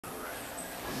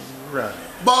Right.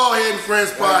 Baldhead and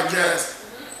Friends podcast.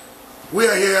 We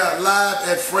are here live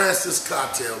at Francis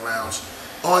Cocktail Lounge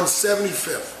on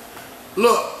 75th.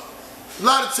 Look, a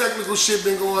lot of technical shit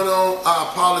been going on. I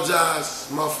apologize,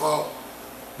 it's my fault.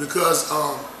 Because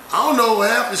I don't know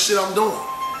half the shit I'm doing,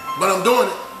 but I'm doing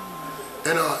it.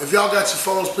 And if y'all got your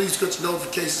phones, please cut your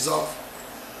notifications off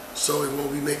so it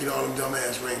won't be making all them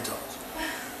dumbass ringtones.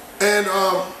 And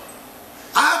I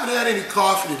haven't had any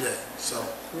coffee today, so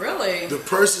really, the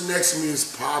person next to me is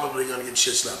probably gonna get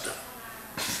shit slapped out.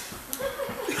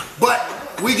 But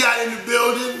we got in the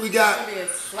building. We got the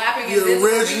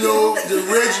original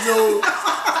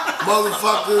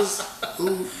motherfuckers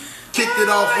who kicked it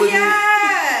off with me.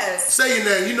 Say your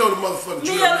name. You know the motherfucker.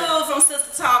 Mia Lou from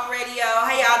Sister Talk Radio.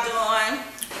 How y'all doing?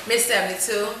 Miss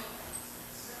 72.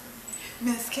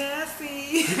 Miss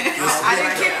Cassie. I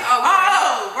didn't get.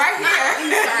 Oh, right here.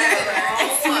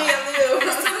 It's Mia Lou.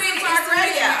 Student Talk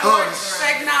Radio.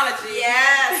 Technology.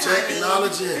 Yes.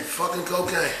 Technology and fucking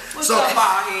cocaine. What's up,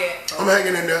 Baldhead? I'm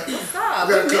hanging in there. What's up?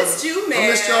 We missed you, man. I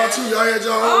missed y'all too. Y'all had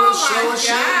y'all own show and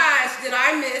shit. Oh my gosh, did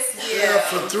I miss you? Yeah,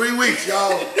 for 3 weeks,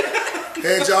 y'all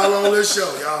had y'all on this show.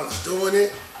 Y'all was doing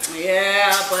it.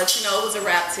 Yeah, but you know, it was a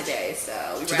wrap today, so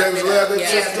we today was wrapped it up.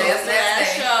 Yeah, today's the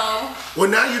last show. Well,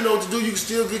 now you know what to do. You can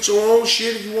still get your own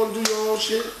shit if you want to do your own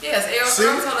shit. Yes,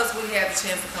 Earl told us we had the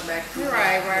chance to come back.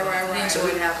 Right.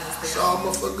 Enjoyed having us there. It's all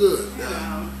motherfucker good.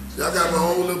 Y'all got my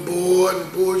own little board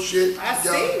and bullshit. I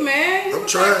see, man. I'm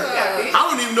trying. I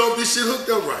don't even know if this shit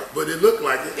hooked up right, but it looked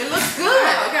like it. It looks good.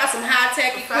 We got some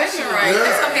high-tech equipment right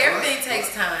there. Everything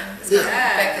takes time. It's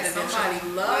yeah. Somebody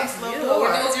loves you.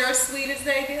 Were those your sweetest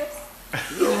day gifts?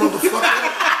 You know, motherfucker.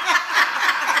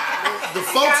 The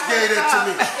folks gave that to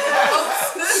me.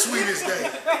 Sweetest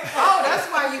day. Oh, that's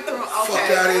why you threw. Okay. Fuck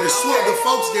out of here. The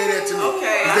folks gave that to me.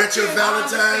 Okay. Is that your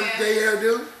Valentine's Day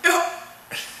hairdo?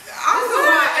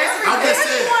 I'm just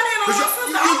saying.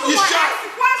 You shot.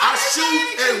 I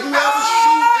shoot at whoever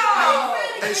shoot at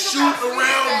me and shoot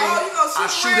around me. I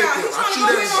shoot at them. I shoot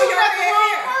at them.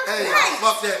 Hey,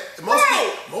 fuck that.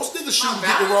 Most niggas shoot and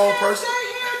get the wrong person.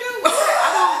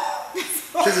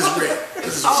 This is real.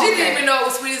 She didn't even know it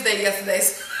was Sweetest Day yesterday.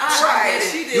 Right,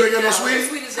 she did. You ain't got no sweetie?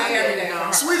 Sweetest Day every day.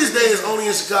 Sweetest Day is only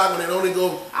in Chicago and it only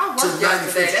go to 95th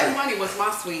Street. That money was my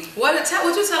sweetie. Would you tell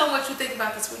them what you think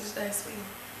about the Sweetest Day, sweetie?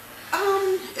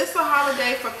 It's a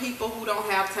holiday for people who don't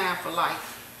have time for life.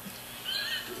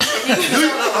 It needs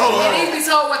to be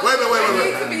told what. Wait. You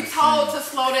need to be told to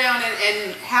slow down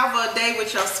and have a day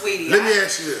with your sweetie. Let me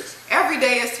ask you this. Every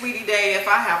day is sweetie day if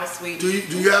I have a sweetie.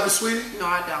 Do you have a sweetie? No,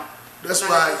 I don't. That's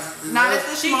why. Not at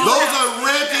this moment. Those are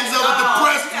rantings of a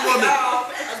depressed woman.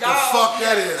 The fuck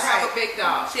that is. I have a big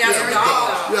dog. She has a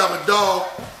dog. You have a dog.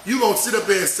 You gonna sit up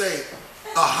there and say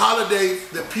a holiday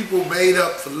that people made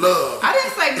up for love. I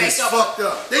didn't say make it's up. Fucked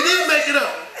up. They didn't make it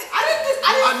up.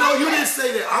 I know you didn't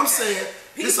say that. I'm saying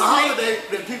it's a holiday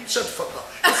that people shut the fuck up.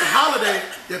 It's a holiday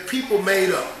that people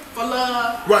made up. For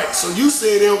love. Right, so you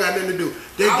said they don't got nothing to do.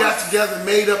 They got together and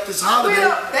made up this holiday,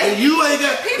 and you ain't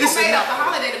got. People made up the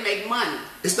holiday to make money.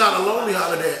 It's not a lonely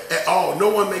holiday at all.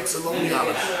 No one makes a lonely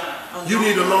holiday. You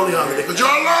need a lonely holiday because you're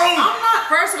alone. I'm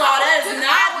not. First of all, that is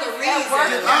not the reason.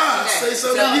 Say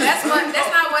something to you. That's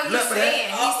not what he's saying.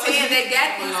 He's saying they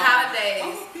got these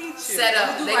holidays set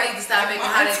up. They need to stop making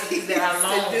holidays for people that are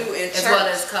alone as well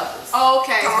as couples.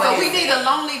 Okay, so we need a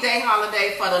lonely day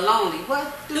holiday for the lonely. What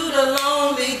do the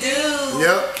lonely do?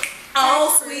 Yep.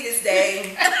 On Sweetest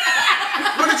Day.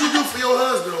 What did you do for your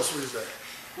husband on Sweetest Day?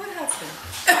 What husband?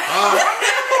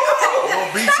 Gonna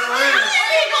beat your ass.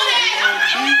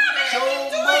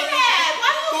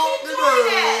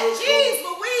 Jeez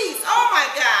Louise, oh my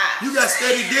God. You got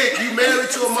steady dick. You married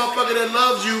to a motherfucker that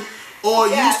loves you or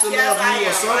used to love you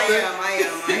or something. I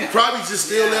am. You probably just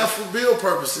still there for bill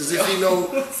purposes if he know,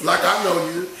 like I know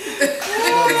you.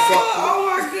 Motherfucker. Oh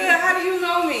my God, how do you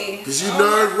know me? Because you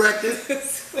nerve-wracking.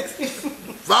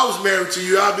 If I was married to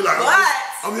you, I'd be like,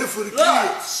 I'm here for the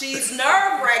kids. She's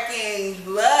nerve-wracking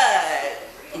blood.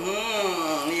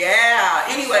 Yeah.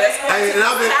 Anyway, let's go to the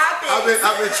topic.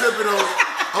 I've been tripping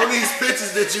on these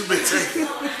pictures that you've been taking,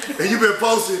 and you've been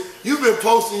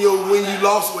posting your when you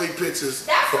lost weight pictures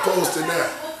opposed to now.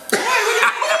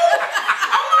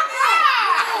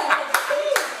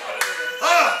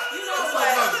 Oh my God. You know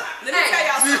what? Let me tell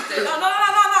y'all something.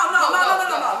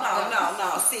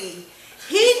 No. See,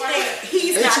 he thinks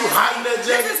he's Ain't not. you hot in that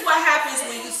jacket? This is what happens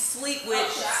when you sleep with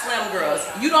slim girls.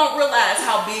 You don't realize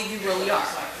how big you really are.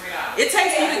 It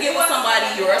takes you to get with somebody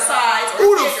your size.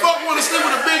 Who the fuck want to sleep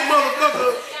with a big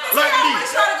motherfucker like me?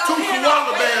 2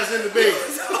 koala bears in the bed.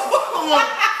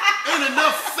 Ain't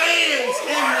enough fans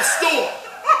in the store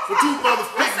for 2 big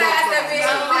motherfuckers.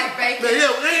 Man,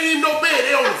 yeah, they ain't even no bed.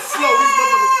 They on the floor. These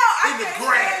motherfuckers in the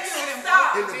grass.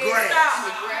 In the grass.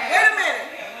 Wait a minute.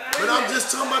 But I'm just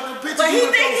talking about the picture. But he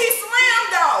think he's slim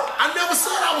though. I never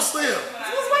said I was slim.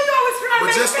 That's why you always trying to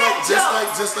But make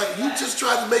just like you just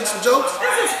tried to make some jokes.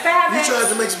 This is fat. You tried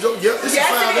to make some jokes. Yep, this is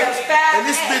fat. And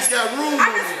this bitch got room I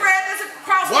on can it. spread this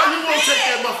across. Why you won't take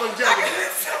that motherfucking jacket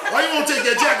off? Why you won't take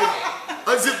that jacket off?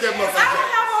 Unzip that motherfucking I don't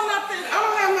jacket. have on nothing. I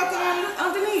don't have nothing on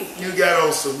underneath. You got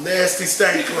on some nasty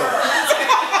stank clothes.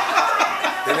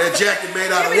 And that jacket made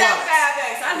out of Give me that wallet.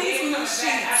 Fairbanks. I need some new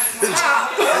sheets.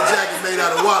 That jacket made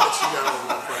out of wallet you got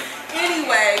on.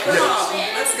 Anyway, come on,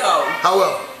 let's go.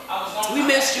 However, we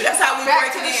missed you. That's how we break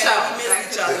it in. We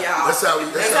missed each other, y'all. that's how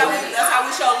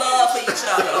we show love for each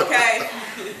other, okay?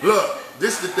 Look,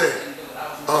 this is the thing.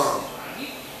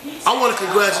 I want to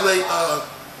congratulate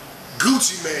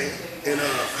Gucci Man and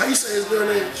how you say his girl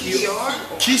name?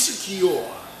 Keisha Kior.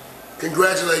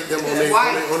 Congratulate them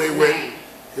on their wedding.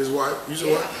 His wife. You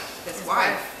said what? His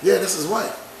wife. Yeah, that's his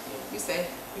wife. You say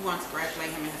you want to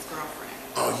congratulate him and his girlfriend.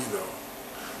 Oh, you know.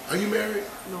 Are you married?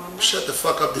 No, I'm not. Shut the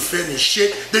fuck up defending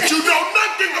shit that you know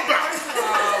nothing about.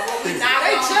 They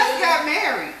just got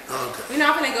married. Okay. We're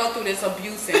not gonna go through this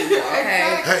abuse anymore,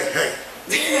 okay? Hey.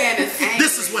 This man is angry.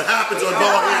 This is what happens on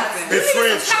Baldhead and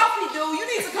Friends. Coffee, dude. You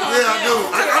need to come. Yeah, I do.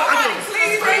 I do.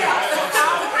 Please, real.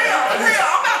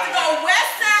 I'm about to go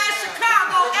West Side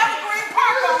Chicago, Evergreen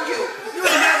Park on you. You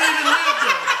ain't never even lived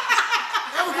there.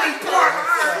 Evergreen Park.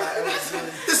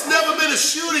 There's never been a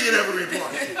shooting in Evergreen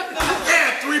Park.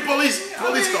 Yeah, 3 police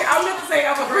cars. I meant to say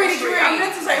Evergreen Street. I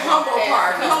meant to say Humboldt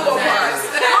Park.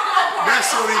 That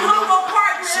she don't even know. Humboldt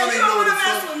Park, man. She don't You even know don't where the want to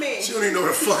mess fuck. with me. She don't even know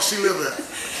where the fuck she live at.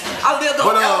 I lived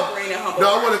on Evergreen and Humboldt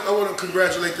No, Park. I want to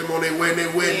congratulate them on their wedding.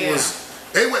 Their wedding was.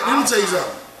 Hey, wait, let me tell you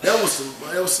something. That was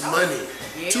some money.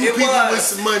 Two people with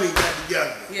some money got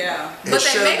together. Yeah. But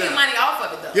they making money off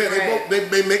of it though. Yeah,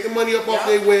 they making money up off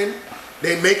their wedding.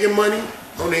 They making money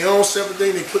on their own separate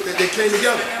thing. They came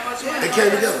together. They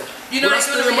came together. You know Would I they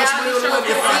spend doing a that much money reality on the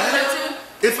show wedding?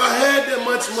 If I had that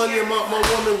much money and my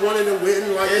woman wanted a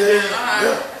wedding like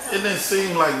that, It didn't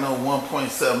seem like no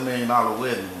 $1.7 million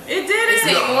wedding. It did. It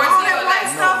seemed more all to that you, white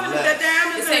like, stuff and no, the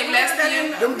diamonds. It seemed less to you.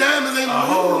 them diamonds ain't A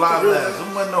whole lot less.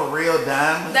 There wasn't no real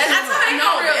diamonds. That's not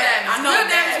no real that. I diamonds. know Real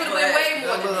that, diamonds would have been way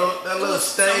more than that. That little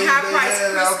stage high they price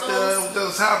had out there was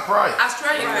just high price.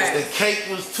 Australian Right. The cake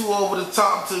was too over the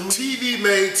top to me. TV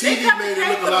made They it cut the look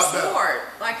cake a with a lot better. sword,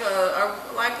 like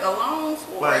a long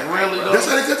sword. Like really though. That's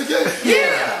how they cut the cake?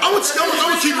 Yeah. I'm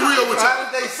gonna keep it real with you. How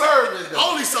did they serve it I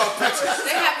though? only saw pictures.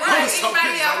 They have I only saw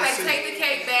anybody pictures. I else didn't like see take it. the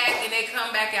cake back and they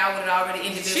come back out with it already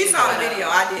individually. She saw the video.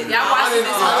 I did. Y'all watched it.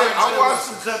 I watched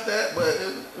them cut that, but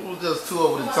it was just too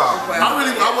over the top. I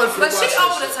went for But the she watch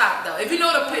over that the top though. If you know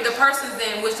the persons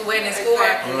in which the wedding is for,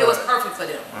 it was perfect for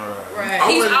them. Right.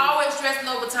 He's always dressing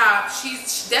over top.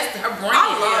 That's her brand.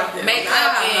 I love them.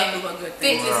 Makeup and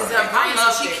fitness is her brand. So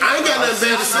she I ain't got nothing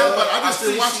bad to say, but I just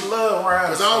didn't watch she it love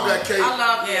around. because I don't got cake. I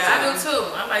love it. I do too.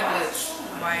 I like this.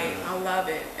 White. I love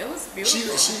it. It was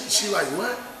beautiful. She like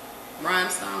what?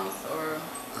 Rhinestones or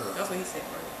that's what he said.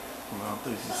 No, I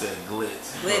think she said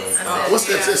glitz. Glitz. What's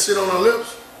that shit on her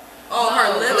lips? Oh,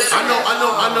 her lips. I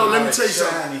know. Let me tell you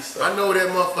Shiny something. stuff. I know that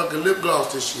motherfucking lip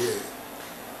gloss that she had,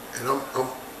 and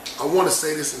I want to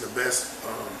say this in the best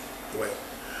way.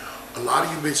 A lot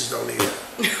of you bitches don't need that.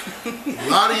 A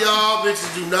lot of y'all bitches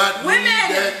do not need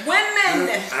that.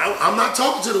 Women. I'm not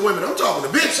talking to the women. I'm talking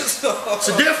to bitches. It's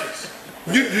a difference.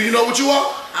 Do you know what you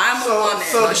are? I'm a woman.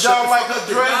 So did y'all like her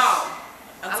dress? No.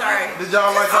 I'm sorry. Did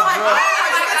y'all like her dress?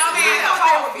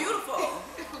 They were beautiful.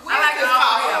 I like it all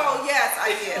three of them. Oh yes, I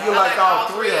did. You like all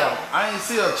three of them? I ain't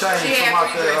see her change She from had out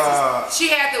three there. dresses. She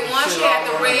had the one. She had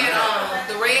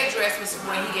the red dress was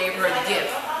when he gave her the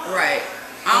gift. Right.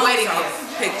 Wedding saw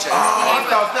gift. pictures. I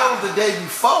thought that was the day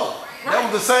before. That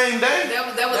was the same day. That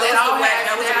was That was all the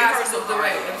happened. that was the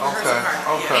rehearsal party.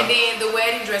 Okay. And then the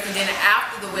wedding dress, and then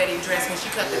after the wedding dress, when she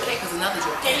cut the cake, was another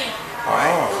dress. Right.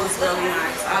 It was really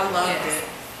nice. I loved it.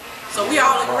 So we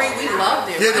all agree we loved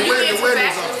it. Yeah, the right? wedding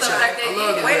was off the chain. Like I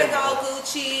love the Way to wedding. go,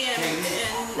 Gucci and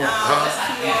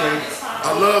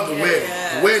I love the wedding.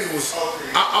 The wedding was.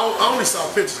 I only saw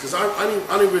pictures because I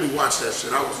didn't really watch that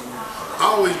shit. I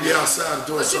always be outside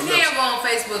doing But you something can else. go on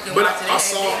Facebook and But watch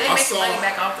it. They make money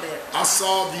back off of that. I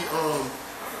saw the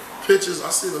pictures. I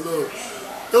seen a little.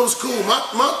 It was cool.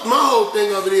 My whole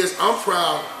thing of it is I'm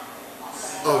proud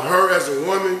of her as a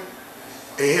woman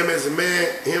and him as a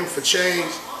man. Him for change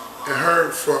and her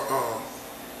for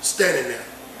standing there,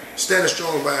 standing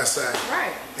strong by his side.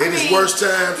 Right. In his worst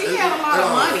times. He had a lot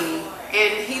of money.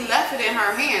 and he left it in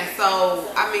her hands. So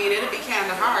I mean, it'd be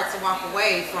kind of hard to walk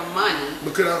away from money.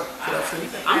 But could I finish?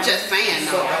 I'm just saying,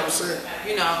 though. I was saying.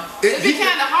 You know, it'd be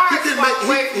kind of hard to walk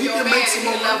away from your man if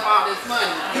he left all this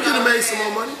money. He could have made some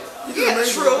more money. Yeah,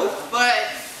 true, but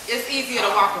it's easier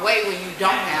to walk away when you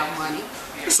don't have money.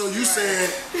 So you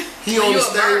saying he only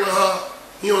stayed with her?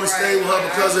 He only stayed with her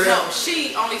because of that? No,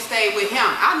 she only stayed with him.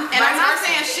 I'm not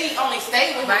saying she only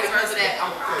stayed with him because of that.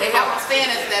 What I'm saying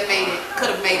is that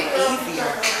could have made it easier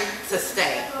to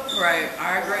stay. Right,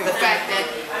 I agree. The fact that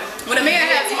when a man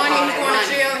has money, he's going to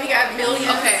jail, he got millions.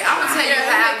 Okay, I'm gonna tell you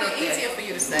how I look at it. Easier for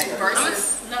you to stay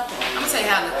versus nothing. I'm gonna tell you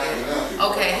how I look at it.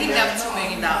 Okay, he left $2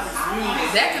 million.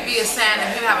 That could be a sign of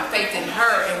him having faith in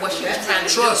her and what she was trying to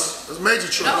do. Trust. That's major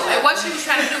trust. No, and what she was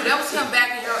trying to do, that was him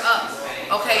backing her up.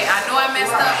 Okay, I know I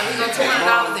messed up, but he's on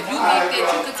 $200. If you think that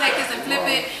you can take this and flip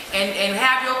it and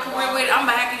have your career with it, I'm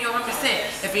backing you 100%.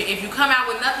 If you come out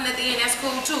with nothing at the end, that's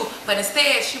cool too. But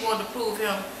instead, she wanted to prove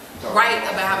him right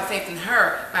about having faith in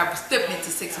her by flipping it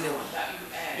to $6 million.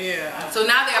 Yeah. So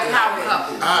now they're a power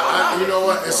couple. You know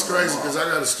what? It's crazy because I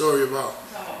got a story about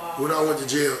when I went to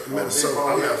jail in Minnesota.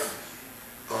 I left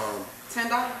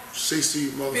 $10,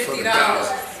 $60 motherfucking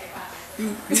 $50.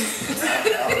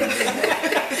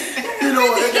 You know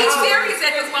what? He's serious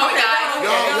at this moment, guys.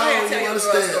 Y'all don't even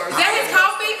understand. Is that his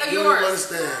coffee or You yours? don't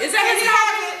understand. Is that his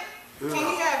coffee? Can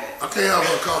he have it? I can't have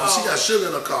her coffee. She got sugar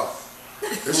in her coffee.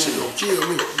 That shit gonna kill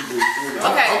me.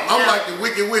 Okay. I'm like the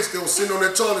wicked witch that was sitting on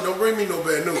that toilet. Don't bring me no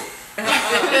bad news.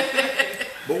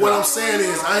 But what I'm saying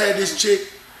is, I had this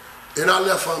chick, and I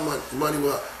left her money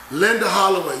with her. Linda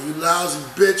Holloway, you lousy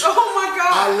bitch. Oh my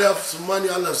God. I left some money.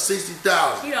 I left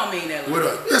 $60,000. You don't mean that. With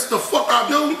her. That's the fuck I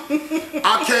do.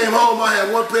 I came home. I had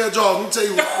one pair of drawers. Let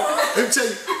me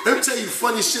tell you the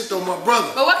funny shit though. My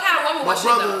brother. But what kind of woman was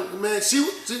she though? Man, she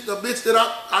the bitch that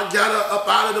I got her up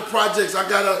out of the projects. I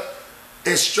got her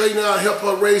and straighten her out, help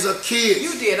her raise her kids.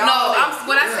 You did all No, that.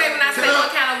 when I say what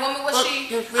kind of woman was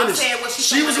she? I'm saying was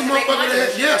she was a motherfucker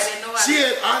that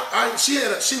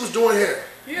she was doing hair.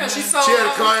 Yeah, she sold. She had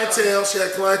a clientele. She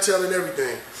had clientele and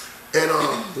everything. And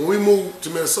when we moved to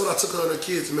Minnesota, I took her and her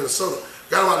kids to Minnesota.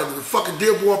 Got them out of the fucking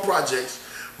Dearborn projects.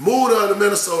 Moved her to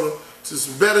Minnesota to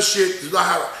some better shit. It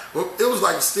was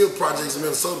like still projects in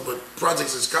Minnesota, but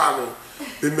projects in Chicago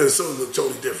in Minnesota look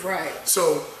totally different. Right.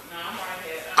 So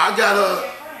I got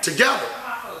her together,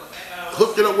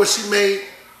 hooked it up where she made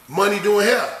money doing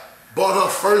hair. Bought her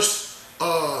first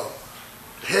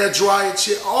hair dryer,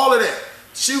 shit, all of that.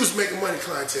 She was making money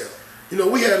clientele. You know,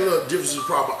 we had a little difference in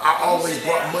problem. I always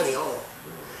brought money home.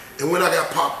 And when I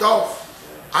got popped off,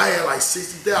 I had like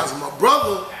 $60,000. My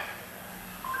brother,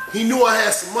 he knew I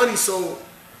had some money, so,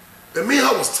 and me and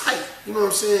her was tight, you know what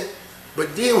I'm saying?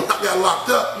 But then when I got locked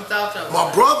up, my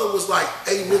brother was like,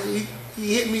 hey nigga,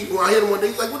 he hit me, when I hit him one day,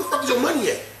 he's like, where the fuck is your money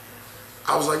at?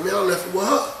 I was like, man, I left it with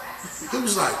her. He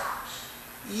was like,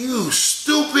 you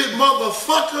stupid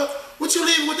motherfucker, what you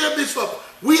leaving with that bitch for?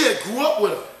 We had grew up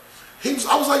with her.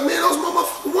 I was like, man, that was my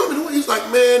motherfucking woman. He was like,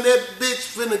 man, that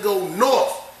bitch finna go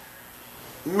north.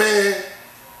 Man,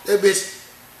 that bitch,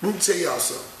 let me tell y'all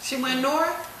something. She went north?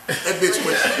 That bitch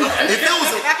went, if there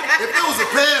was a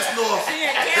pass north,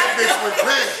 that bitch went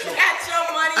past north. Got your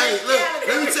money. Hey, look,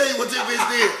 let me tell you what that bitch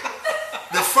did.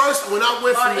 The first, when I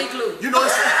went from, you know,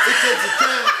 it takes the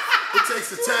time. It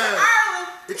takes the time.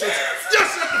 Just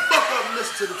shut the fuck up and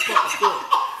listen to the fucking story.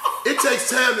 It takes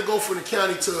time to go from the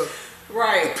county to the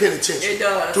penitentiary. It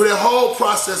does. Through that whole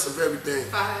process of everything.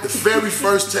 The very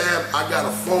first time I got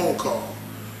a phone call,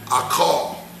 I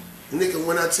called. Nigga,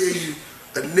 when I tell you,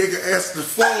 a nigga answered the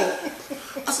phone,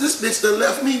 I said, this bitch done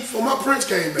left me before my prince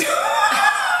came back.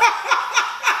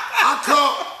 I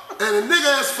called, and the nigga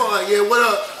answered the phone like, yeah, what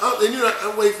up? And you know,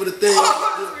 I'm waiting for the thing.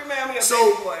 So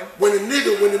when the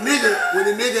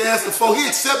nigga answered the phone, he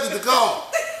accepted the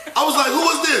call. I was like, who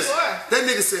is this? That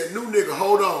nigga said, new nigga,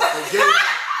 hold on. And gave me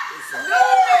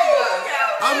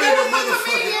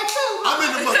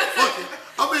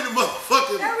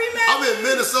I'm in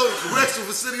Minnesota correctional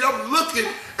facility. I'm looking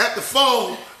at the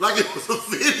phone like it was a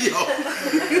video.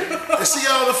 And she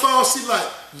on the phone, she like,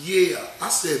 yeah. I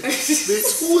said,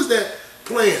 bitch, who is that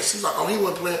playing? She's like, oh, he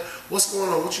wasn't playing. What's going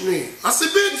on? What you need? I said,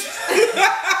 bitch,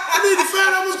 I need to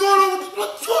find out what's going on.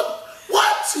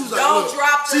 What? She was like, don't look.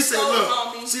 drop the she said, look.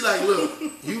 homie. She like, look,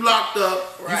 you locked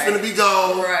up. You finna be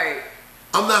gone. Right.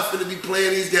 I'm not finna be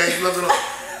playing these games. Nothing.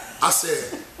 I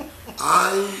said,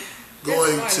 I'm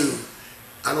going to.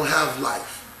 I don't have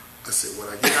life. I said, when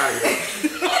I get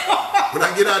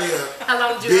out of here, how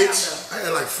long did you bitch, I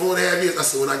had like 4.5 years. I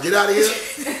said, when I get out of here,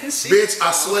 bitch,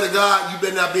 I swear to God, you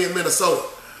better not be in Minnesota.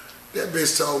 That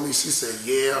bitch told me, she said,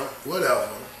 yeah, whatever.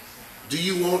 do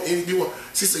you want any,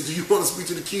 she said, do you want to speak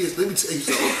to the kids? Let me tell you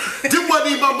something. Them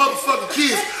wasn't even my motherfucking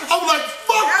kids. I'm like,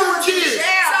 fuck them kids.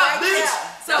 Bitch.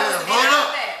 So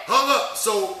hung up.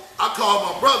 So I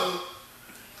called my brother,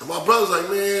 and my brother's like,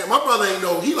 man, my brother ain't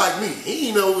know, he like me. He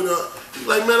ain't know, he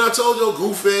like, man, I told your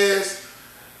goof ass,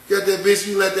 got that bitch,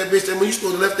 you let that bitch, that money, you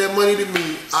supposed to left that money to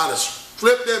me. I'd have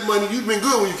flipped that money, you'd been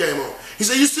good when you came home. He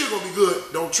said, you still gonna be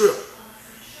good, don't trip.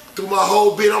 Through my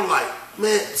whole bit, I'm like,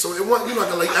 man, so it wasn't,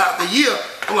 like after a year,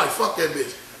 I'm like, fuck that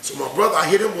bitch. So my brother, I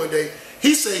hit him one day,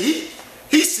 he said he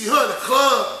see her in the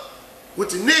club with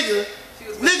the nigga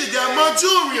got my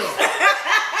jewelry on.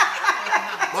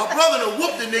 My brother done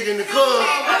whooped the nigga in the club,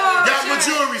 got my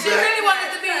jewelry back. She really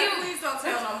wanted to be you. Please don't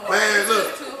tell no more. Man,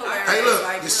 look, hey, look,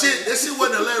 that shit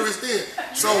wasn't hilarious then.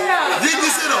 So, dig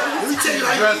this shit up. Let me tell you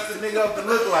how you dressed the nigga up to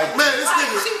look like. Man, this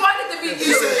nigga. She wanted to be He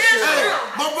you. said, hey,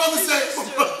 my brother said,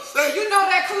 You know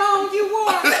that cologne you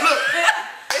wore? look,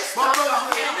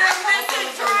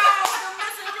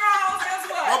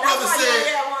 my brother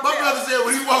said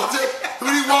when he walked up,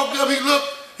 he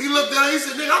looked at her, he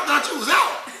said, nigga, I thought you was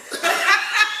out.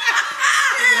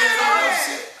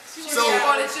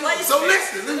 So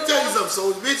listen, let me tell you something.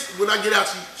 So bitch, when I get out,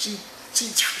 she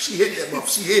hit that motherfucker.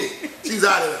 She hit it. She's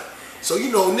out of there. So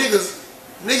you know, niggas,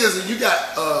 you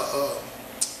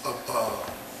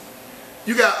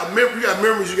got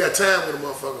memories, you got time with a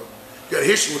motherfucker, you got a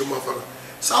history with a motherfucker.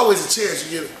 It's always a chance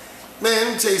you get it. Man,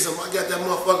 let me tell you something. I got that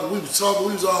motherfucker. We was talking.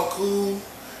 We was all cool.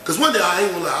 Cause one day I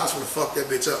ain't gonna lie, I was gonna fuck that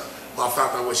bitch up. Well, I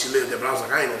found out where she lived there, but I was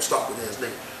like, I ain't gonna stalk with ass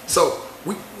nigga. So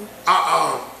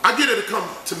I get her to come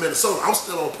to Minnesota. I'm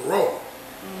still on parole.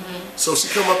 So she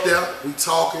come up there. We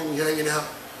talking. We hanging out,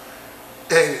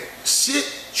 and shit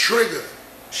triggered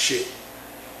shit.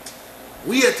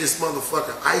 We had this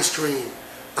motherfucking ice cream.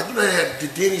 Like you know, they had the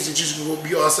Denny's that you can go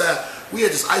be outside. We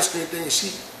had this ice cream thing, and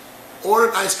she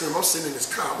ordered ice cream. I'm sitting in this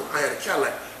car. I had a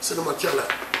Cadillac. Sitting in my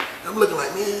Cadillac. And I'm looking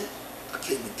like, man, I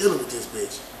can't be dealing with this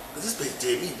bitch. Cause this bitch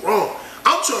did me wrong.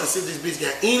 I'm trying to see if this bitch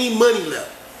got any money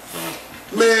left.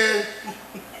 Man,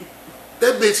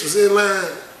 that bitch was in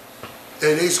line,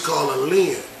 and they used to call her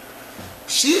Lynn.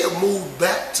 She had moved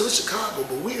back to Chicago,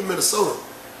 but we in Minnesota.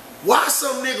 Why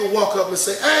some nigga walk up and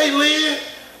say, hey, Lynn?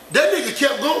 That nigga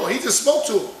kept going. He just spoke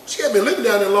to her. She had been living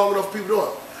down there long enough for people to know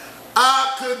her.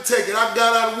 I couldn't take it. I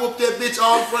got out and whooped that bitch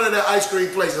all in front of that ice cream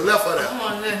place and left her there. Come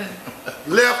on,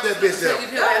 Left that bitch there.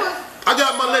 I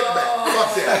got my leg back.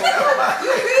 Fuck that.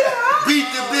 You beat her up? Beat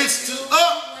the bitch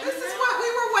up. This is what we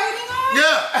were waiting on?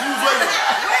 Yeah, you was waiting on.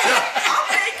 Yeah. I'm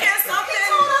thinking something. You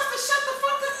told us to shut the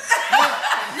fuck up.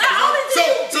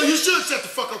 So you should shut the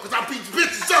fuck up because I beat the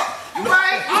bitches up. You know?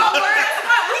 Right? Oh, that's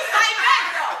what we fight back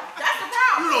though. That's the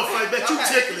problem. You don't fight back. You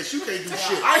ticklish. You can't do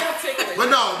shit. I am ticklish. But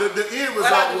no, the end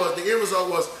result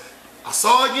was I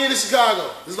saw her again in Chicago.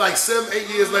 It's like 7, 8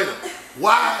 years later.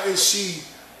 Why is she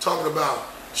talking about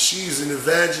she's an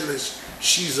evangelist,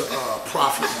 she's a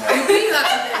prophet?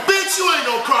 Bitch, you ain't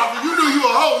no prophet. You knew you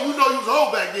a hoe. You know you was a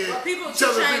hoe back then. She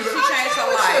changed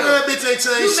her life. That bitch ain't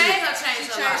changed You shit. made her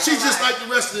change her life. She's just like the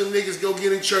rest of them niggas go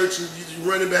get in church and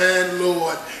running behind the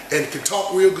Lord and can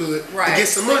talk real good and get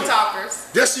some money. Talkers.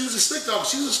 That's she was a slick talker.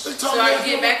 She was a slick talker. So are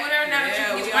you getting back with her now that you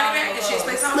can get your money back? Did she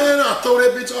explain something? Man, I'll throw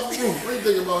that bitch off the roof. What you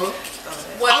thinking about her?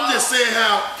 Well, I'm just saying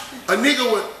how a nigga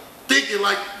would thinking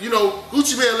like, you know,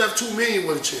 Gucci Man left $2 million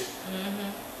with a chick.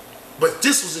 But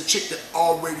this was a chick that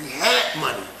already had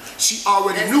money. She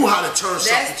already knew how to turn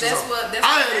something to something.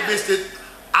 I had a bitch that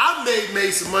I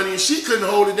made some money and she couldn't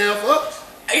hold it down for us.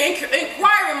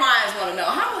 Inquiring minds want to know,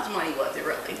 how much money was it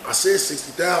really? I said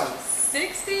 60,000.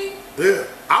 60? Yeah.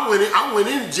 I went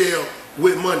in jail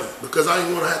with money because I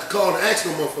didn't want to have to call and ask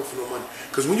no motherfucker for no money.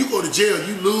 Because when you go to jail,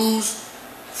 you lose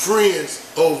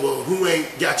friends over who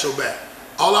ain't got your back.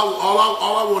 All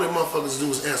I wanted motherfuckers to do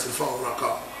was answer the phone when I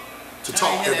called. To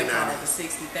talk every now and then.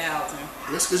 60,000.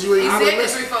 That's because you ain't He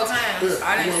listen. said it 3-4 times. Yeah,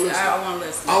 I don't want to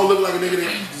listen. I don't look like a nigga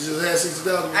that just had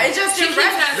 60,000. I just keep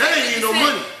That ain't even no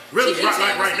money. Really,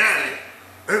 right now.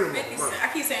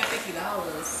 I keep saying $50.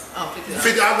 Oh,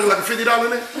 $50. I look like a $50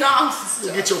 in there? No, I'm just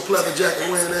Get your pleather jacket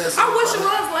wearing ass. I wish it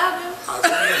was leather.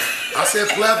 I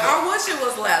said pleather. I wish it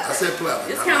was leather. I said pleather.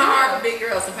 It's kind of hard for big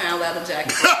girls to find leather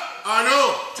jackets. I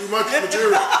know. Too much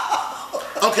material.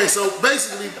 Okay, so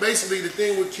basically the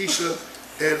thing with Keisha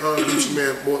and Gucci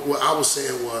Man, what I was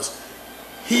saying was,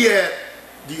 he had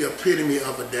the epitome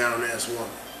of a down-ass woman.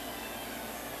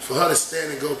 For her to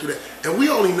stand and go through that, and we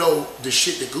only know the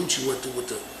shit that Gucci went through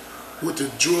with the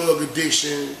drug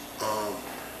addiction,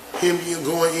 him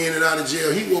going in and out of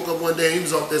jail. He woke up one day and he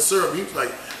was off that syrup. He was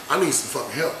like, I need some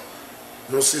fucking help.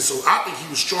 You know what I'm saying? So I think he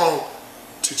was strong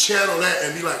to channel that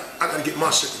and be like, I gotta get my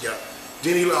shit together.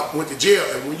 Then he went to jail.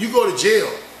 And when you go to jail,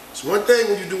 it's one thing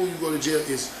when you do when you go to jail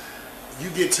is you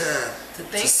get time to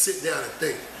sit down and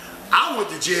think. I went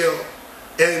to jail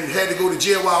and had to go to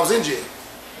jail while I was in jail.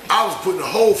 I was put in a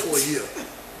hole for a year.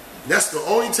 That's the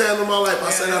only time in my life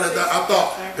I sat down and I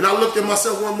thought. And I looked at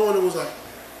myself one morning and was like,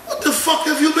 what the fuck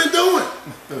have you been doing?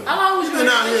 How long was you in a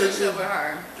out relationship with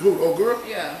her? Who, old girl?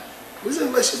 Yeah. We was in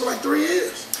a relationship for like 3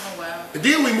 years. Oh, wow. And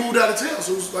then we moved out of town,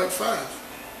 so it was like 5.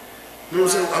 You know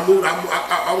what I'm saying? I moved.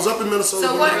 I was up in Minnesota.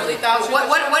 So what was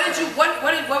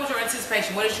your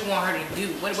anticipation? What did you want her to do?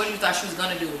 What did you thought she was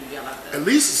gonna do when you got out there? At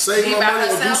least save my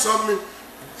money or do something.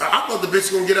 I thought the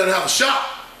bitch was gonna get out and have a shop.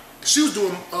 She was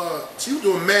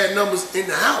doing mad numbers in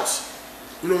the house.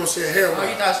 You know what I'm saying? Hair. Oh,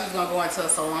 you thought she was gonna go into a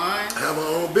salon? Have her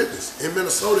own business in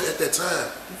Minnesota at that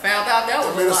time. You found out that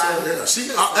was a lie.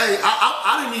 Yeah.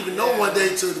 I didn't even know one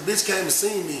day till the bitch came to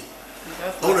see me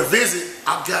on a visit.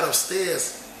 I got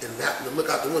upstairs and happened to look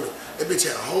out the window. That bitch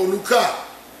had a whole new car.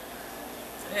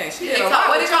 Yeah, she did a lot.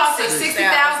 What did it cost?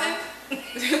 60,000?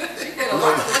 She did a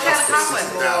lot. What kind of car was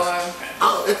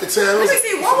it? At the time, Let me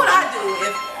see. What would I do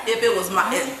if it was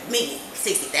me?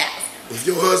 60,000. If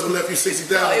your husband left you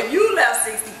 60,000, If you left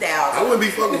 60,000, I wouldn't be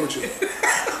fucking with you.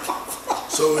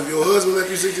 So if your husband left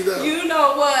you 60,000, you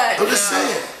know what? I'm just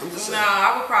saying. No,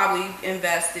 I would probably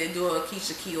invest it, do a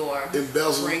Keisha Kior,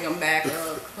 Embezzle. bring them back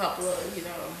a couple of,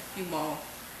 few more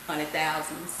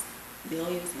 100,000s,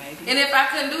 millions maybe. And if I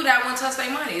couldn't do that, I wouldn't touch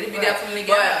their money. It'd be definitely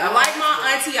But like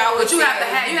my auntie always But you said, have to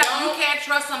have, you can't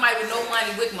trust somebody with no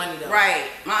money with money though. Right.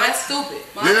 That's stupid.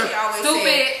 My auntie always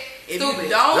said, if you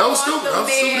don't want the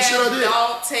man,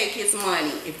 don't take his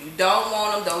money. If you don't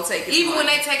want him, don't take his money. Even when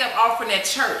they take up offering at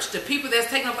church, the people that's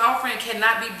taking up offering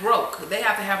cannot be broke. They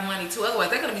have to have money too. Otherwise,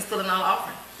 they're going to be stealing all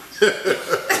offering.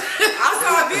 I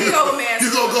saw a video of a man. You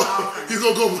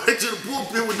gonna go back to the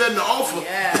pulpit with nothing to offer?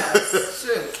 Yeah,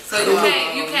 true. So you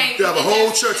can't. You have a whole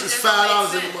church. It's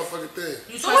 $5 in the motherfucking thing.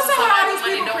 So what's up with all these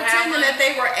people pretending that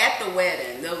they were at the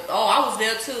wedding? Oh, I was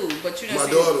there too, but you didn't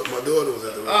see My daughter was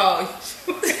at the wedding. Oh.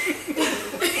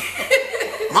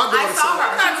 My daughter. I saw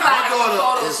her.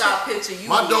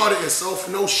 My daughter is so.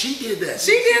 No, she did that.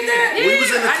 She did that. We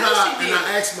was in the car and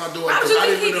I asked my daughter. How did you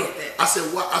think he know. did that? I said,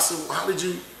 what? I said, how did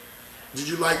you? Did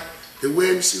you like the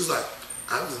wedding? She was like,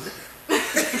 I was there.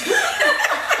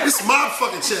 This is my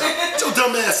fucking child. Get your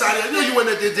dumb ass out of here. I knew you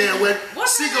wasn't at this damn wedding.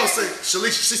 She gonna say,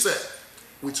 Shalisha, she said,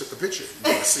 we took the picture.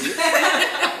 You wanna see it?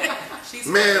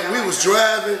 Man, we was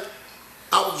driving.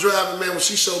 I was driving, man. When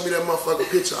she showed me that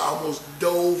motherfucking picture, I almost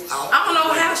dove out. I don't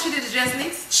know how she did the Just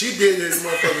Niece. She did it,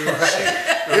 motherfucker.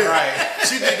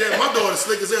 She did that. My daughter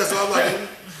slick as hell, so I'm like,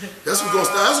 that's what's gonna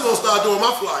start. That's what's gonna start doing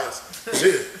my flyers.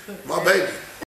 Shit, my baby.